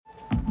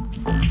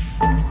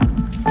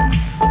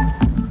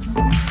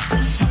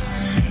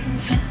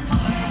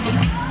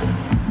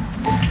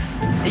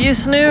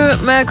Just nu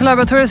med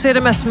Collaboratory så är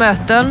det mest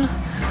möten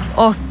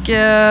och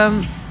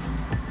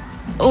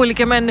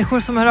olika människor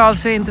som hör av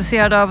sig är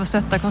intresserade av att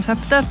stötta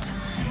konceptet.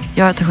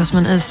 Jag heter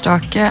Jasmine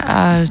Isdrake,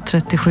 är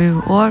 37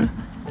 år.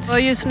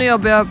 Och just nu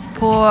jobbar jag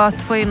på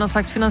att få in någon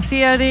slags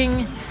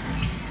finansiering,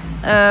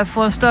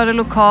 få en större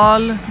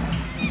lokal.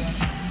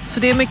 Så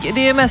det är mycket,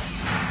 det är mest,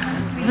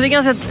 så det är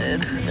ganska,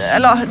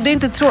 eller det är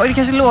inte det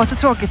kanske låter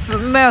tråkigt, för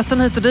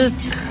möten hit och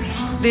dit.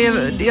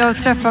 Jag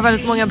träffar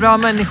väldigt många bra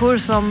människor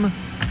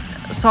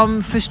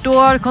som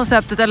förstår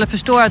konceptet eller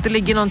förstår att det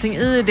ligger någonting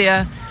i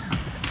det.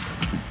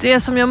 Det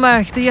som jag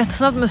märkte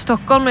jättesnabbt med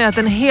Stockholm är att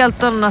det är en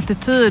helt annan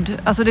attityd.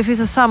 Alltså det finns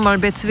en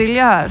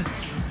samarbetsvilja här.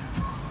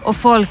 Och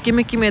folk är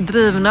mycket mer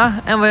drivna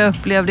än vad jag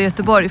upplevde i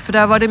Göteborg. För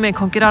där var det mer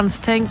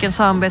konkurrenstänk än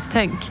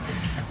samarbetstänk.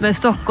 Men i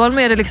Stockholm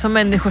är det liksom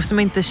människor som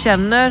inte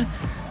känner.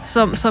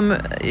 Som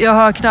jag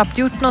har knappt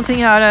gjort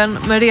någonting här än.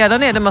 Men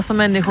redan är det en massa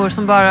människor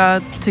som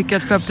bara tycker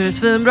att Collaboratory är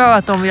svinbra och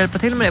att de vill hjälpa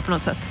till med det på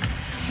något sätt.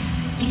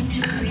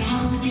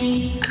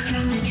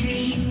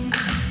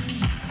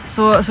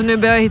 Så nu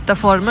börjar jag hitta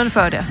formen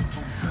för det.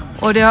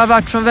 Och det har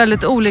varit från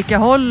väldigt olika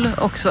håll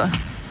också.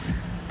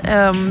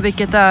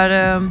 Vilket är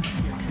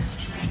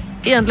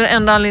egentligen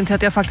enda anledningen till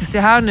att jag faktiskt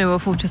är här nu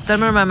och fortsätter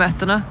med de här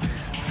mötena.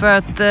 För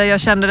att jag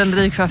känner den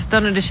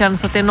drivkraften och det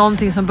känns att det är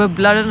någonting som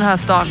bubblar i den här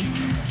stan.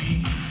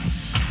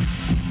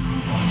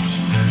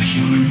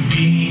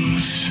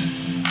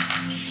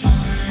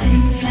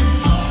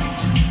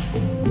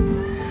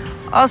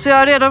 Alltså jag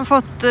har redan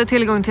fått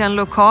tillgång till en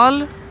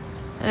lokal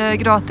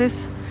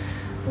gratis.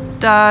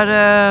 Där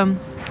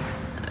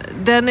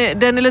den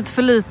är lite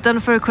för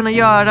liten för att kunna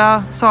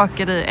göra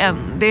saker i en.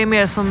 Det är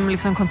mer som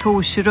liksom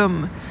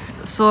kontorsrum.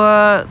 Så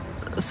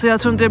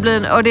jag tror inte det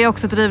blir, och det är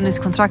också ett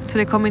rivningskontrakt så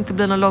det kommer inte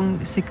bli något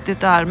långsiktigt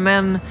där,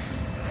 men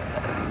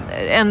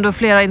ändå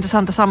flera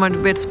intressanta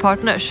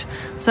samarbetspartners.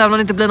 Så även om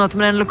det inte blir något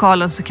med den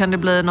lokalen så kan det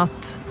bli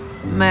något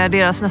med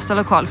deras nästa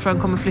lokal, för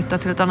de kommer flytta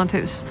till ett annat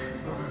hus.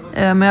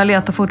 Men jag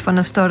letar fortfarande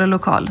en större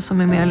lokal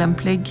som är mer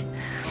lämplig.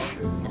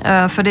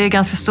 För det är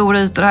ganska stora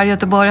ytor. Här i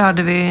Göteborg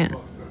hade vi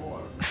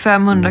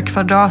 500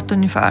 kvadrat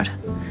ungefär.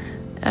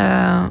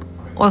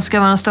 Och ska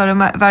man ha större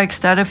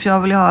verkstäder, för jag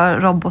vill ju ha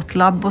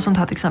robotlabb och sånt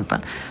här till exempel,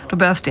 då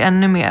behövs det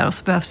ännu mer och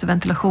så behövs det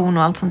ventilation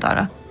och allt sånt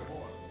där.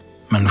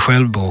 Men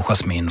själv bor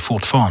Jasmine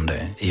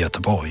fortfarande i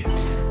Göteborg.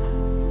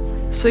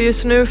 Så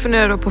just nu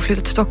funderar jag på att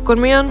flytta till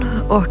Stockholm igen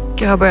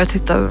och jag har börjat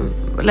hitta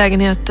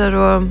lägenheter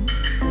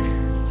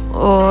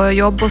och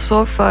jobb och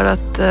så för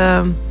att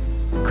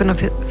kunna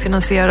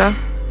finansiera.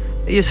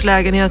 Just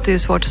lägenhet är ju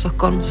svårt i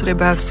Stockholm så det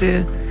behövs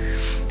ju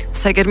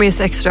säkert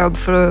minst extra jobb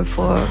för att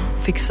få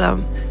fixa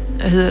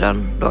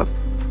hyran då.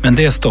 Men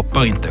det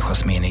stoppar inte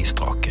Jasmine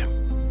Isdrake.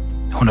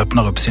 Hon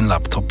öppnar upp sin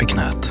laptop i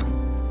knät.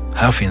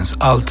 Här finns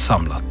allt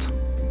samlat.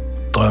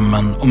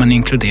 Drömmen om en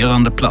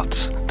inkluderande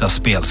plats där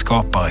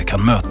spelskapare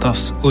kan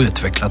mötas och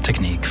utveckla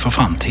teknik för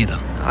framtiden.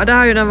 Ja, det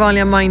här är ju den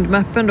vanliga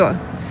mindmappen då.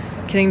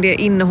 Kring det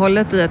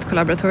innehållet i ett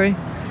Collaboratory.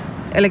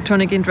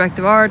 Electronic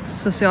Interactive Art,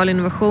 social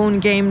innovation,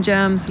 game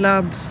jams,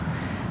 labs,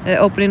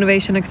 Open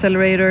Innovation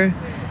Accelerator,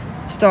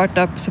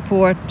 startup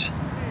support,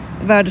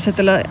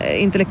 värdesätta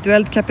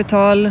intellektuellt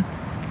kapital,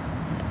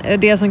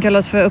 det som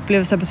kallas för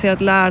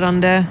upplevelsebaserat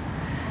lärande,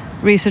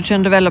 research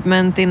and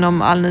development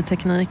inom all ny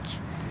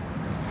teknik.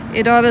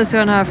 Idag visar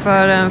jag den här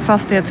för en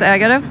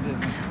fastighetsägare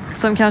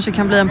som kanske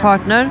kan bli en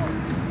partner.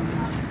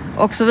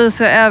 Och så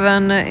visar jag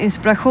även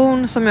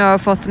inspiration som jag har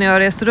fått när jag har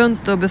rest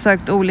runt och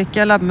besökt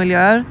olika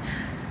labbmiljöer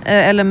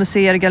eller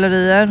museer,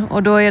 gallerier.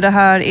 Och då är det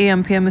här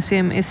EMP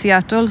Museum i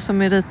Seattle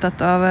som är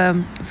ritat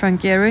av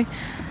Frank Gehry,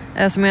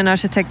 som är en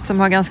arkitekt som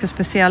har ganska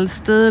speciell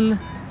stil.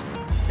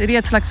 Det är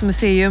ett slags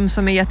museum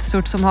som är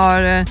jättestort som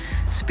har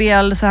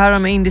spel, så här har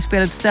de en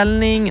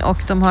indiespelutställning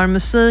och de har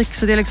musik,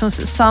 så det är liksom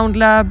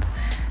soundlab,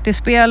 det är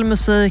spel,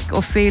 musik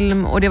och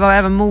film, och det var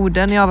även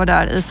mode när jag var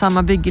där i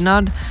samma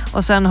byggnad.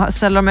 Och sen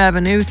ställer de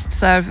även ut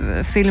så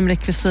här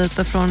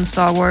filmrekvisiter från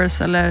Star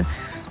Wars eller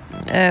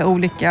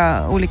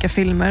olika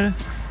filmer.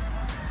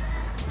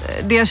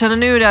 Det jag känner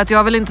nu är att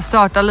jag vill inte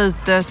starta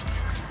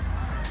litet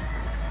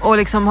och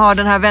liksom ha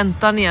den här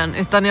väntan igen,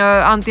 utan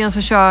antingen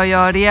så kör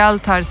jag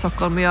rejält här i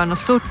Stockholm och gör något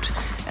stort,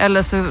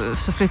 eller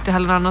så flyttar jag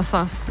hellre någon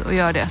annanstans och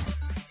gör det.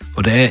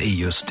 Och det är i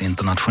just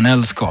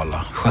internationell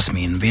skala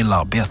Jasmine vill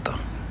arbeta.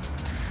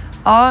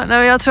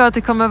 Ja, jag tror att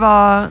det kommer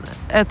vara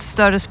ett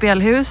större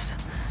spelhus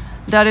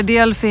där det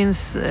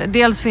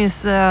dels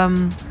finns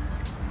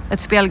ett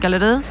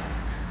spelgalleri.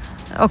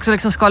 Också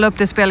liksom skala upp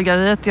det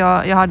spelgalleriet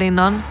jag hade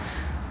innan,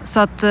 så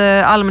att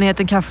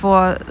allmänheten kan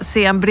få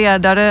se en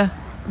bredare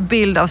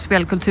bild av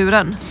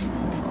spelkulturen.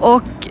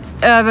 Och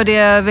över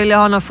det vill jag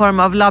ha någon form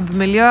av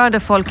labbmiljö där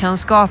folk kan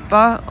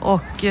skapa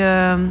och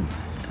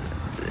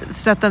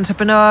stötta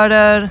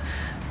entreprenörer,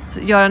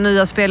 göra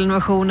nya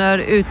spelinnovationer,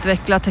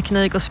 utveckla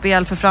teknik och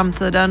spel för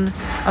framtiden.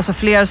 Alltså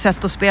fler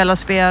sätt att spela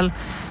spel,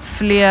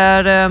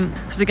 fler,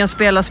 så du kan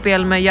spela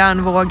spel med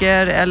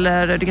hjärnvågor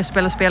eller du kan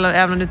spela spel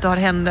även om du inte har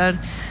händer.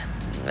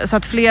 Så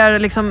att fler,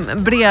 liksom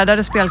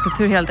bredare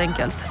spelkultur helt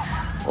enkelt.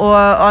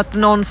 Och att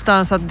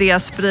någonstans att det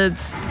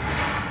sprids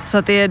Så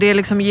att det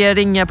liksom ger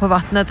ringar på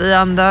vattnet i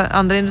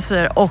andra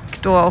industrier och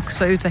då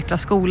också utveckla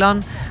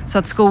skolan. Så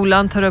att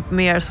skolan tar upp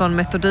mer sån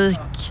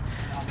metodik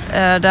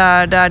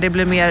där det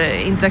blir mer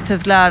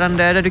interaktivt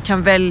lärande, där du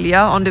kan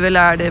välja om du vill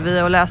lära dig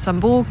via att läsa en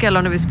bok eller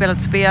om du vill spela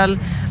ett spel.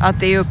 Att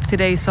det är upp till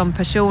dig som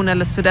person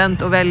eller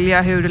student att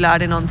välja hur du lär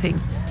dig någonting.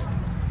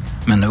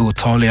 Men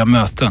otaliga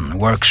möten,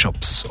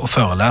 workshops och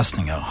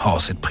föreläsningar har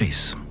sitt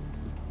pris.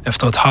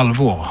 Efter ett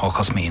halvår har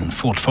Jasmine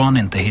fortfarande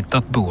inte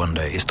hittat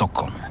boende i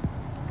Stockholm.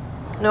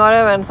 Nu har jag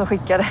en vän som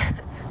skickade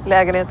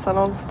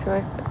lägenhetsannons till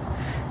mig.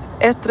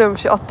 1 rum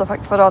 28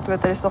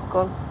 kvadratmeter i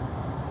Stockholm.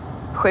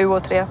 7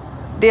 och 3.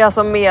 Det är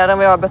alltså mer än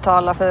vad jag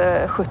betalar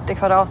för 70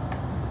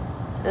 kvadrat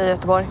i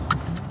Göteborg.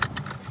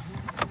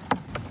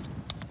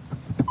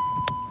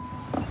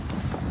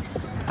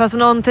 Fast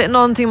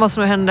någonting måste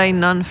nog hända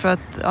innan för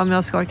att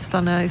jag ska orka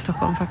stanna i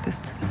Stockholm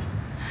faktiskt.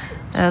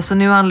 Så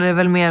nu handlar det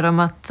väl mer om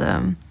att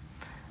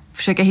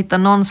försöka hitta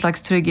någon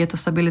slags trygghet och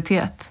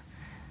stabilitet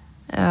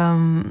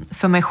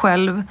för mig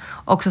själv.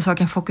 Också så jag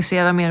kan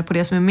fokusera mer på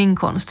det som är min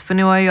konst. För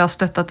nu har jag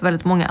stöttat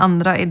väldigt många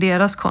andra i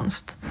deras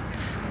konst.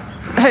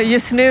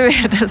 Just nu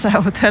är det så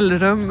här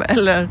hotellrum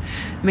eller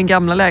min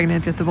gamla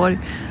lägenhet i Göteborg.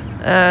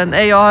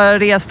 Jag har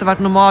rest och varit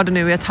nomad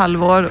nu i ett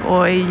halvår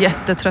och är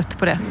jättetrött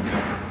på det.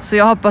 Så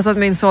jag hoppas att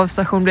min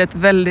sovstation blir ett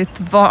väldigt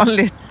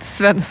vanligt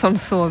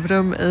Svenssons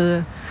sovrum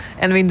i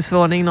en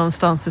vindsvåning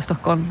någonstans i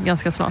Stockholm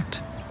ganska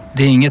snart.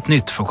 Det är inget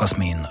nytt för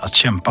Jasmine att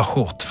kämpa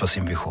hårt för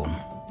sin vision.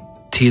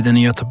 Tiden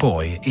i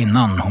Göteborg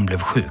innan hon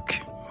blev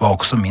sjuk var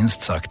också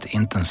minst sagt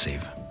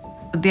intensiv.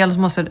 Dels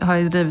har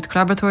jag drivit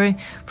Collaboratory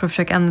för att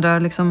försöka ändra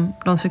liksom,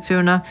 de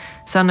strukturerna.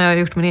 Sen har jag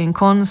gjort min egen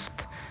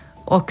konst.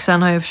 Och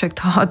sen har jag försökt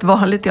ha ett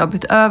vanligt jobb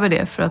utöver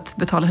det för att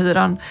betala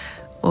hyran.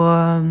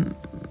 Och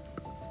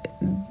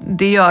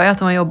det gör ju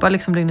att man jobbar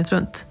liksom dygnet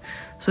runt.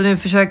 Så nu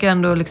försöker jag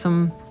ändå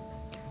liksom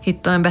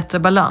hitta en bättre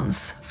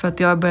balans. För att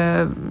jag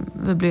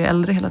blir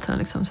äldre hela tiden.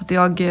 Liksom. Så att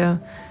jag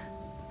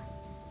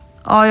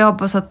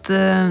hoppas att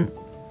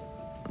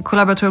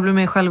Collaboratory blir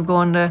mer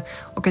självgående.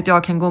 Och att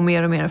jag kan gå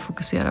mer och mer och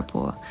fokusera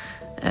på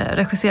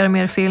regissera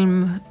mer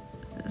film.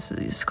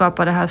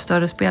 Skapa det här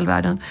större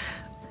spelvärlden.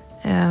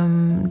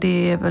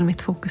 Det är väl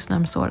mitt fokus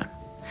närmast åren.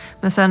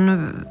 Men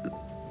sen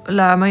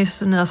lär man ju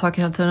nya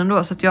saker hela tiden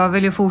ändå. Så att jag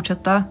vill ju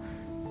fortsätta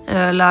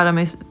lära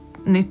mig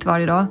nytt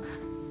varje dag.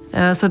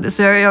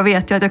 Så jag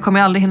vet ju att jag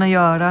kommer aldrig hinna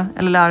göra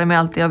eller lära mig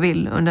allt jag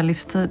vill under en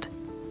livstid.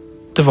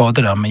 Det var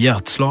det där med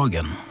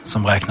hjärtslagen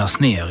som räknas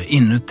ner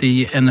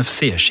inuti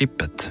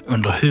NFC-chippet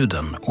under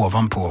huden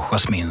ovanpå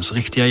Jasmines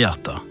riktiga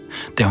hjärta.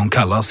 Det hon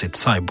kallar sitt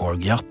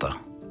cyborg-hjärta.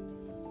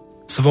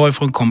 Så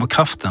varifrån kommer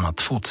kraften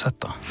att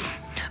fortsätta?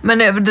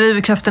 Men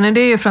drivkraften är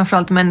det ju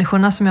framförallt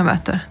människorna som jag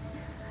möter.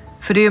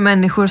 För det är ju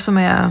människor som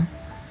är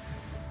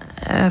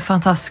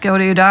fantastiska och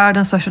det är ju där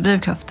den största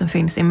drivkraften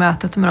finns i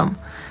mötet med dem.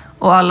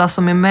 Och alla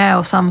som är med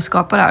och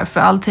samskapar där. För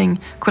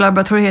allting,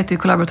 Collaboratory heter ju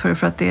Collaboratory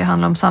för att det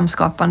handlar om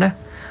samskapande.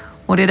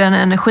 Och det är den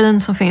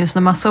energin som finns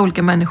när massa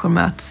olika människor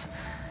möts.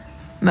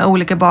 Med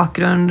olika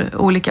bakgrund,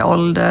 olika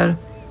ålder.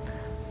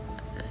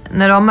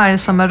 När de är i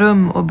samma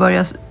rum och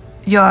börjar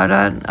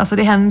göra, alltså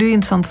det händer ju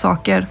intressanta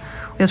saker.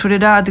 Och jag tror det är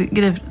där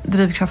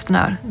drivkraften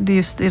är. Det är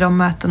just i de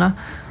mötena.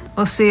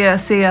 Och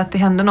se att det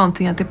händer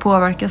någonting, att det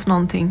påverkas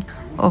någonting.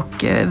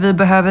 Och vi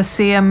behöver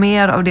se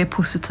mer av det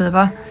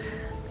positiva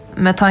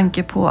med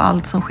tanke på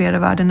allt som sker i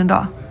världen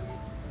idag.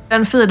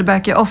 Den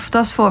feedback jag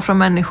oftast får från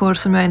människor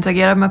som jag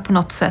interagerar med på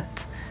något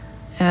sätt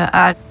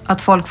är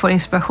att folk får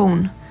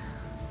inspiration.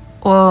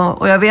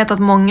 Och jag vet att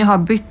många har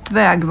bytt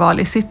vägval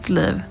i sitt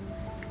liv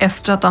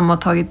efter att de har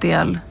tagit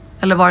del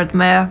eller varit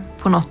med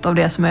på något av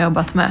det som jag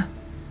jobbat med.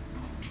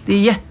 Det är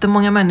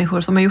jättemånga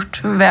människor som har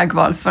gjort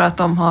vägval för att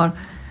de har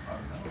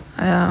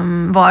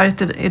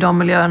varit i de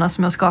miljöerna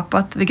som jag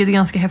skapat, vilket är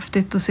ganska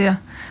häftigt att se.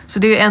 Så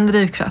det är ju en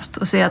drivkraft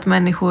att se att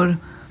människor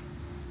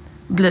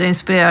blir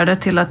inspirerade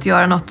till att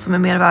göra något som är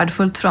mer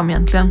värdefullt för dem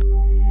egentligen.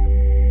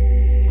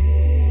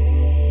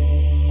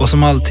 Och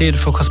som alltid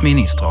för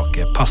Jasmine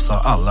Istrake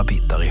passar alla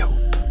bitar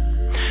ihop.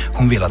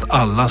 Hon vill att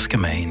alla ska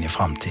med in i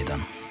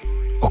framtiden.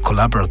 Och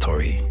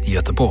Collaboratory i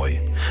Göteborg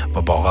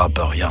var bara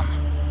början.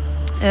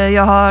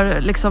 Jag har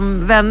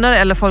liksom vänner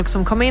eller folk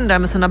som kom in där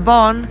med sina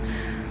barn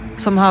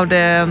som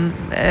hade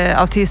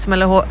autism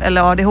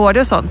eller ADHD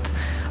och sånt.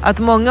 Att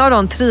många av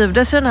dem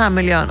trivdes i den här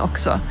miljön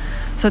också.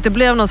 Så att det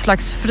blev någon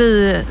slags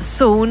fri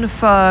zon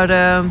för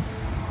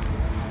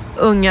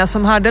unga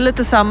som hade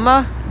lite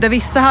samma, där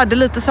vissa hade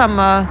lite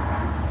samma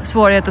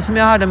svårigheter som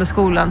jag hade med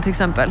skolan till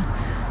exempel.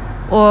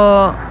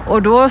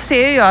 Och då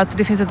ser jag att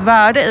det finns ett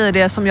värde i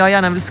det som jag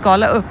gärna vill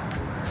skala upp.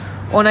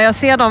 Och när jag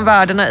ser de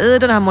värdena i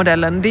den här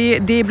modellen,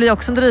 det blir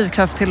också en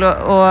drivkraft till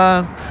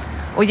att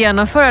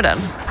genomföra den.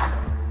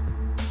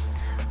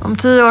 Om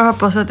 10 år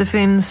hoppas jag att det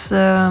finns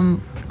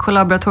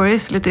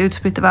collaboratories lite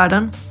utspritt i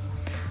världen.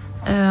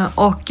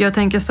 Och jag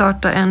tänker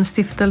starta en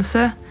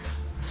stiftelse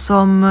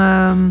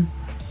som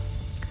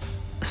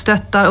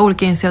stöttar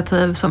olika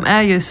initiativ som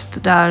är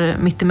just där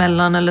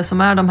mittemellan eller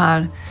som är de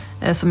här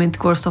som inte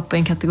går att stoppa i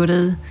en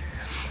kategori.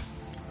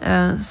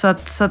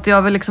 Så att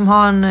jag vill liksom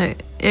ha en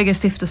egen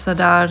stiftelse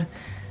där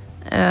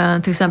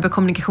till exempel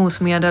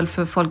kommunikationsmedel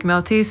för folk med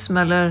autism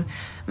eller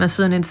med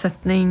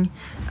synnedsättning,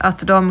 att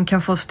de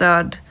kan få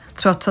stöd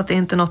trots att det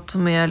inte är något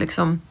som är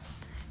liksom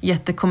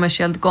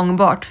jättekommersiellt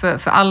gångbart.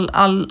 För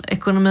all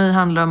ekonomi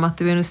handlar om att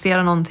du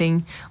investerar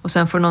någonting och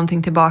sen får du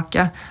någonting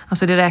tillbaka.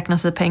 Alltså det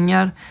räknas i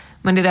pengar,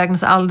 men det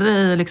räknas aldrig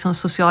i liksom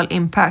social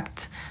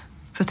impact.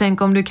 För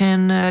tänk om du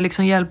kan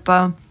liksom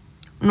hjälpa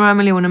några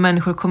miljoner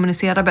människor att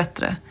kommunicera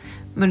bättre,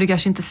 men du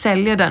kanske inte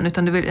säljer den,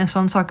 utan en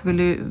sån sak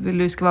vill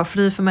du ska vara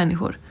fri för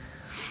människor.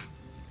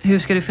 Hur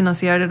ska du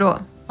finansiera det då?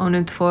 Om du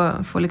inte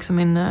får liksom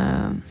in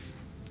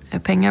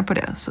pengar på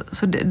det.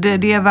 Så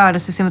det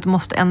värdesystemet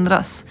måste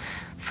ändras.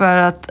 För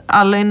att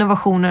alla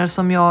innovationer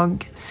som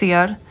jag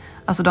ser,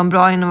 alltså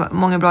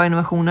många bra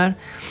innovationer,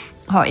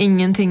 har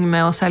ingenting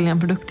med att sälja en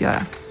produkt att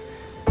göra.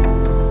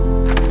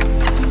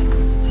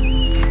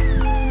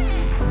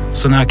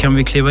 Så när kan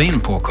vi kliva in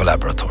på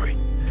Collaboratory?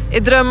 I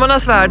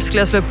drömmarnas värld skulle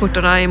jag slå upp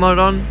portarna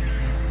imorgon.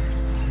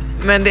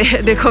 Men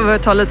det kommer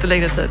att ta lite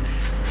längre tid.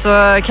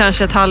 Så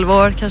kanske ett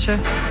halvår, kanske.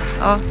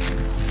 Ja.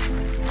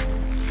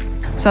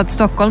 Så att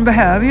Stockholm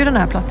behöver ju den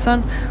här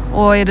platsen.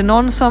 Och är det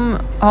någon som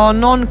har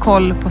någon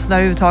koll på sådär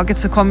överhuvudtaget,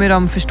 så kommer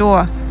de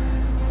förstå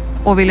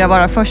och vilja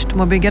vara först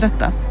med att bygga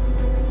detta.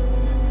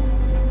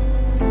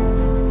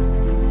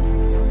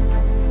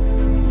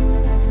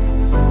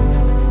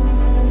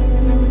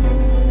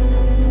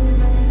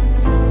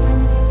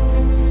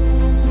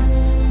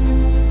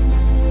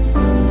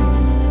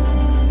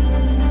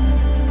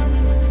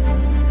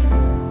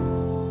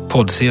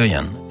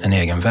 Poddserien En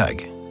egen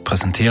väg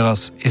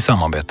presenteras i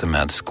samarbete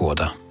med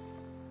Skoda.